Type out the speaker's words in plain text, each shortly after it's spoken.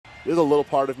There's a little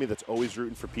part of me that's always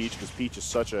rooting for Peach because Peach is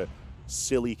such a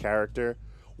silly character.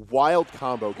 Wild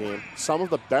combo game, some of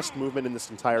the best movement in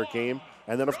this entire game,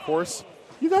 and then of course,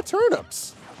 you got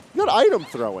turnips. You got item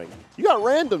throwing. You got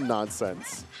random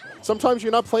nonsense. Sometimes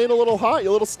you're not playing a little hot,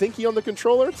 you're a little stinky on the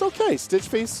controller, it's okay. Stitch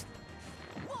Face,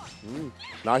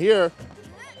 not here.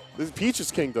 This is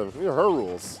Peach's kingdom, these are her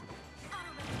rules.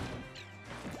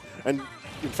 And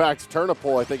in fact, Turnip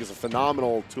Pull I think is a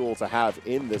phenomenal tool to have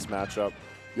in this matchup.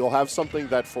 You'll have something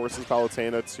that forces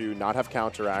Palutena to not have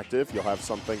counteractive. You'll have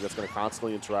something that's going to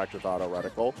constantly interact with auto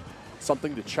reticle.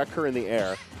 Something to check her in the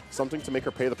air. Something to make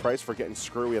her pay the price for getting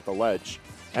screwy at the ledge.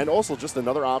 And also just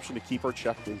another option to keep her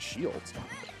checked in shield.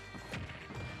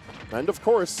 And of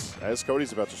course, as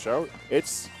Cody's about to show,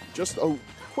 it's just a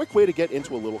quick way to get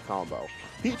into a little combo.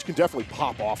 Peach can definitely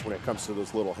pop off when it comes to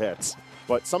those little hits.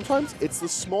 But sometimes it's the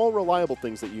small, reliable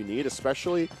things that you need,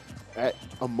 especially at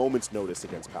a moment's notice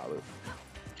against Palu.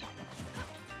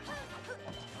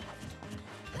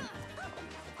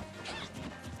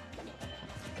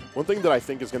 One thing that I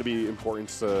think is going to be important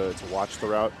to watch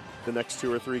throughout the next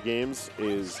 2 or 3 games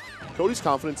is Cody's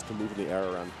confidence to move in the air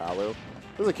around Palu.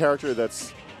 There's a character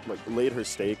that's like laid her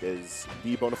stake as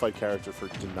the bona fide character for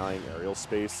denying aerial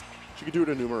space. She can do it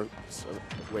in numerous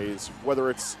ways, whether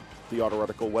it's the auto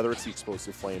reticle, whether it's the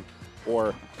explosive flame,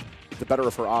 or the better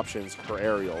of her options, her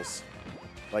aerials.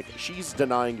 Like, she's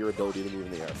denying your ability to move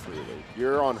in the air freely.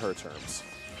 You're on her terms.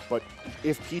 But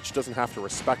if Peach doesn't have to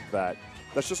respect that,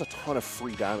 that's just a ton of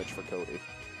free damage for Cody.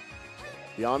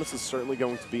 The onus is certainly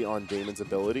going to be on Daemon's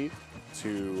ability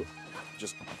to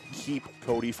just keep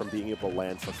Cody from being able to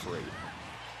land for free.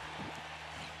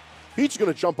 Peach is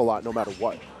going to jump a lot no matter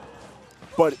what.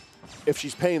 But if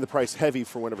she's paying the price heavy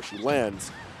for whenever she lands,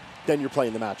 then you're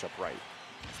playing the matchup right.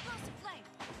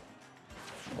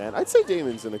 And I'd say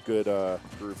Daemon's in a good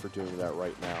groove for doing that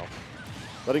right now.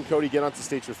 Letting Cody get onto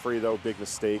stage for free, though, big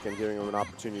mistake, and giving him an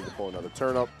opportunity to pull another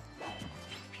turnip.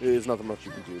 There's nothing much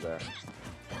you can do there.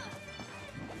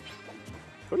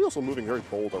 Cody also moving very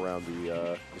bold around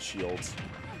the shields.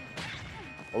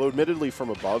 Although admittedly from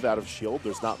above, out of shield,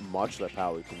 there's not much that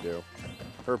Palu can do.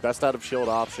 Her best out of shield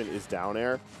option is down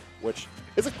air, which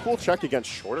is a cool check against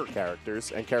shorter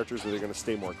characters and characters that are going to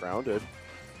stay more grounded.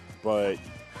 But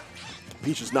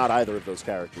Peach is not either of those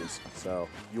characters, so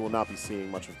you will not be seeing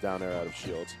much of down air out of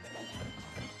shield.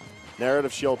 Nair out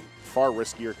of shield, far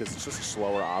riskier because it's just a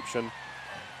slower option.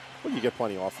 But you get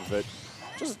plenty off of it.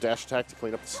 Just a dash attack to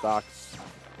clean up the stocks.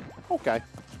 Okay.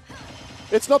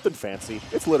 It's nothing fancy.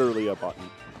 It's literally a button.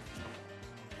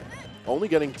 Only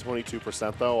getting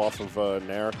 22% though off of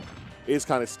Nair is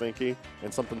kind of stinky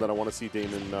and something that I want to see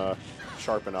Daemon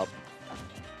sharpen up.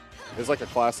 It's like a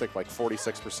classic, like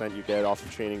 46% you get off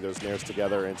of chaining those Nairs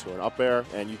together into an up air,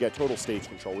 and you get total stage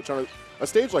control, which on a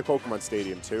stage like Pokemon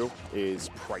Stadium 2 is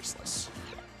priceless.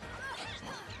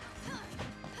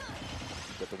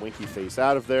 Get the Winky face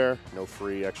out of there. No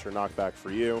free extra knockback for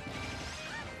you.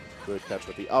 Good catch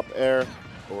with the up air.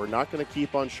 But we're not going to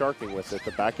keep on sharking with it.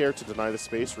 The back air to deny the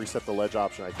space, reset the ledge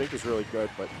option, I think is really good.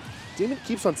 But Daemon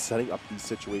keeps on setting up these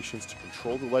situations to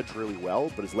control the ledge really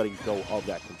well, but is letting go of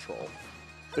that control.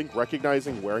 I think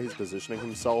recognizing where he's positioning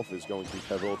himself is going to be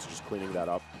pivotal to just cleaning that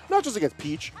up. Not just against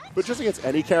Peach, but just against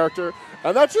any character.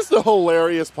 And that's just a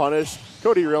hilarious punish.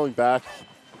 Cody reeling back.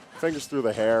 Fingers through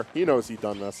the hair. He knows he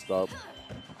done messed up.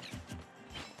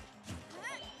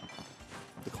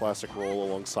 The classic roll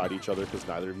alongside each other because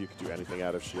neither of you can do anything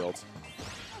out of shields.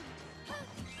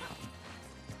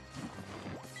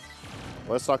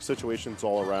 Let's talk situations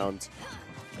all around.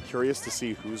 Curious to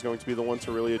see who's going to be the one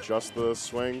to really adjust the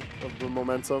swing of the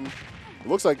momentum. It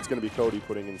looks like it's going to be Cody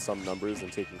putting in some numbers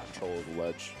and taking control of the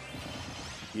ledge.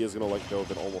 He is going to let go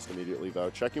of it almost immediately, though.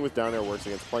 Checking with down air works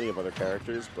against plenty of other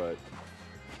characters, but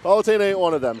Palutena ain't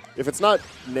one of them. If it's not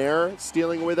Nair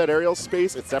stealing away that aerial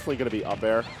space, it's definitely going to be up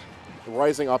air. The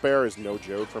rising up air is no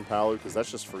joke from Palu because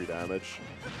that's just free damage.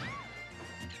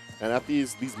 And at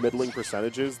these middling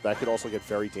percentages, that could also get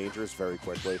very dangerous very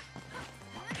quickly.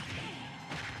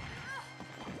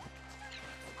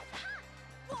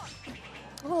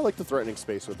 Oh, I like the threatening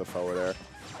space with the forward air.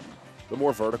 The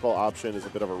more vertical option is a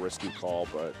bit of a risky call,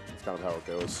 but it's kind of how it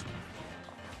goes.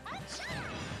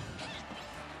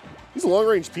 These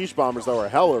long-range Peach Bombers, though, are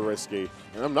hella risky.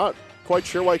 And I'm not quite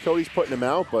sure why Cody's putting them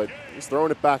out, but he's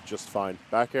throwing it back just fine.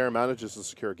 Back air manages to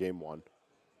secure game 1.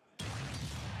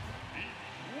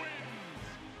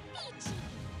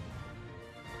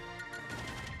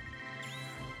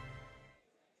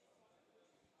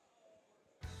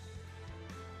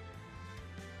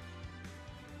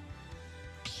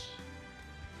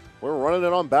 We're running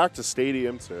it on back to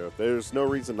Stadium 2. There's no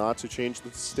reason not to change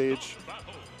the stage.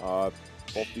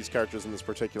 Both these characters in this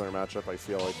particular matchup, I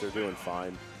feel like they're doing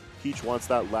fine. Peach wants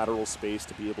that lateral space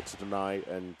to be able to deny,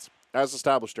 and as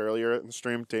established earlier in the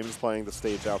stream, Daemon's playing the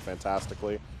stage out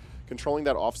fantastically. Controlling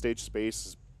that offstage space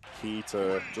is key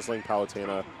to just letting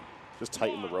Palutena just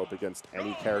tighten the rope against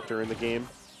any character in the game.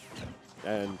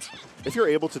 And if you're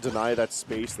able to deny that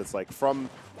space that's like from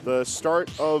the start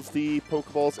of the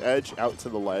Pokeball's edge out to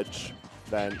the ledge,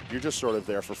 then you're just sort of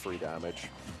there for free damage.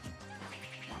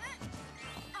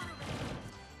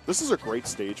 This is a great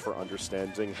stage for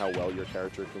understanding how well your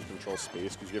character can control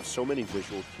space, because you have so many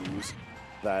visual cues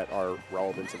that are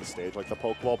relevant to the stage. Like the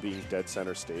Pokeball being dead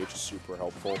center stage is super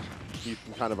helpful. You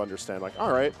can kind of understand, like,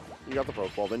 all right, you got the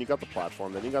Pokeball, then you got the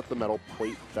platform, then you got the metal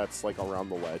plate that's like around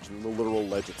the ledge, and the literal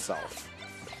ledge itself.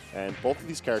 And both of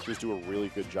these characters do a really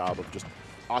good job of just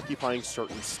occupying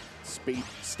certain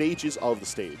stages of the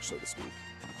stage, so to speak.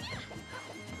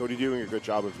 Cody doing a good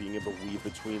job of being able to weave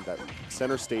between that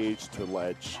center stage to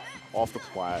ledge, off the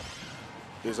plat.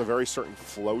 There's a very certain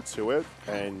flow to it,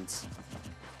 and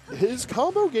his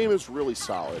combo game is really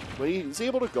solid. When he's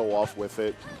able to go off with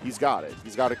it, he's got it.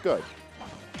 He's got it good.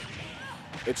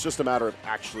 It's just a matter of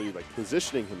actually like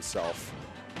positioning himself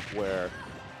where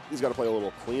he's got to play a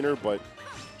little cleaner, but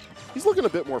he's looking a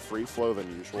bit more free flow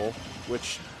than usual,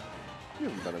 which you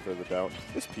have the benefit of the doubt.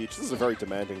 This Peach, this is a very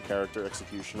demanding character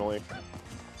executionally.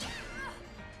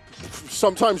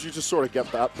 Sometimes you just sort of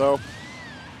get that, though.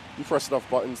 You press enough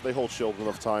buttons, they hold shield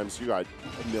enough times, you got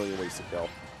a million ways to kill.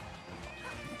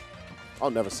 I'll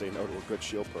never say no to a good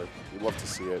shield perk. We love to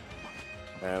see it.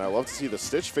 And I love to see the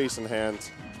Stitch face in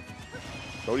hand.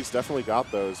 Cody's definitely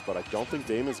got those, but I don't think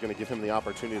Daemon's going to give him the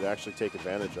opportunity to actually take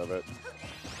advantage of it.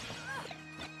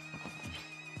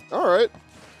 All right.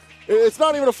 It's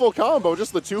not even a full combo,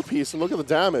 just the two-piece, and look at the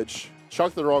damage.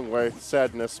 Chucked the wrong way.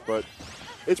 Sadness, but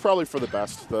it's probably for the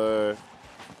best. The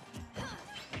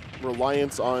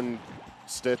reliance on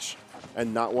Stitch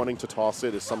and not wanting to toss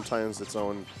it is sometimes its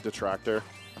own detractor.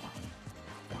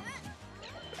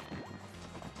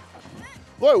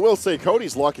 Well, I will say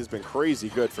Cody's luck has been crazy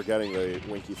good for getting the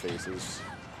winky faces.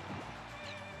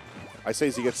 I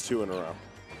say he gets 2 in a row.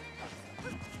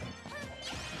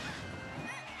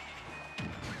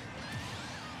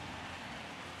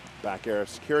 Back air,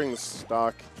 securing the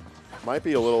stock. Might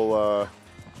be a little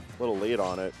late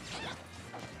on it.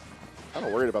 I'm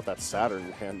not worried about that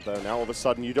Saturn hand, though. Now all of a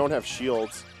sudden you don't have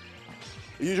shields.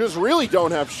 You just really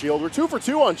don't have shield. We're 2 for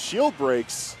 2 on shield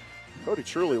breaks. Cody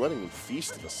truly letting me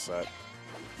feast this set.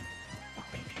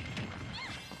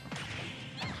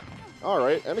 All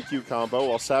right, and a Q combo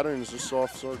while Saturn is just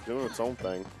sort of doing its own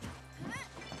thing.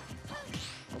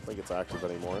 I don't think it's active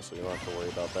anymore, so you don't have to worry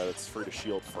about that. It's free to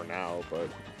shield for now, but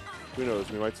who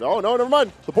knows? We might say, oh, no, never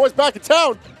mind. The boys back in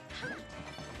town.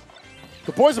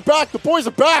 The boys are back. The boys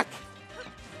are back.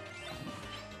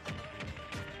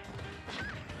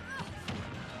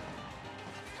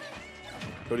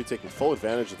 Cody taking full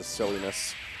advantage of the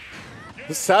silliness.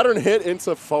 The Saturn hit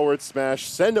into forward smash.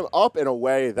 Send him up and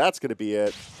away. That's going to be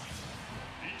it.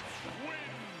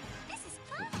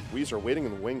 Weezer waiting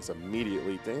in the wings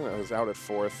immediately. Dang, that was out at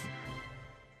 4th.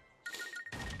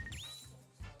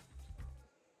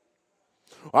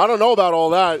 I don't know about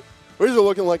all that. Weezer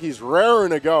looking like he's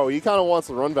raring to go. He kind of wants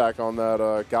to run back on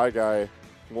that guy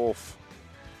Wolf.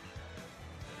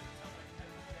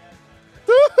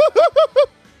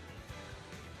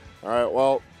 All right,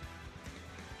 well,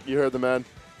 you heard the man.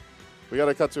 We got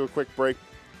to cut to a quick break.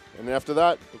 And after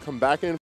that, we'll come back in.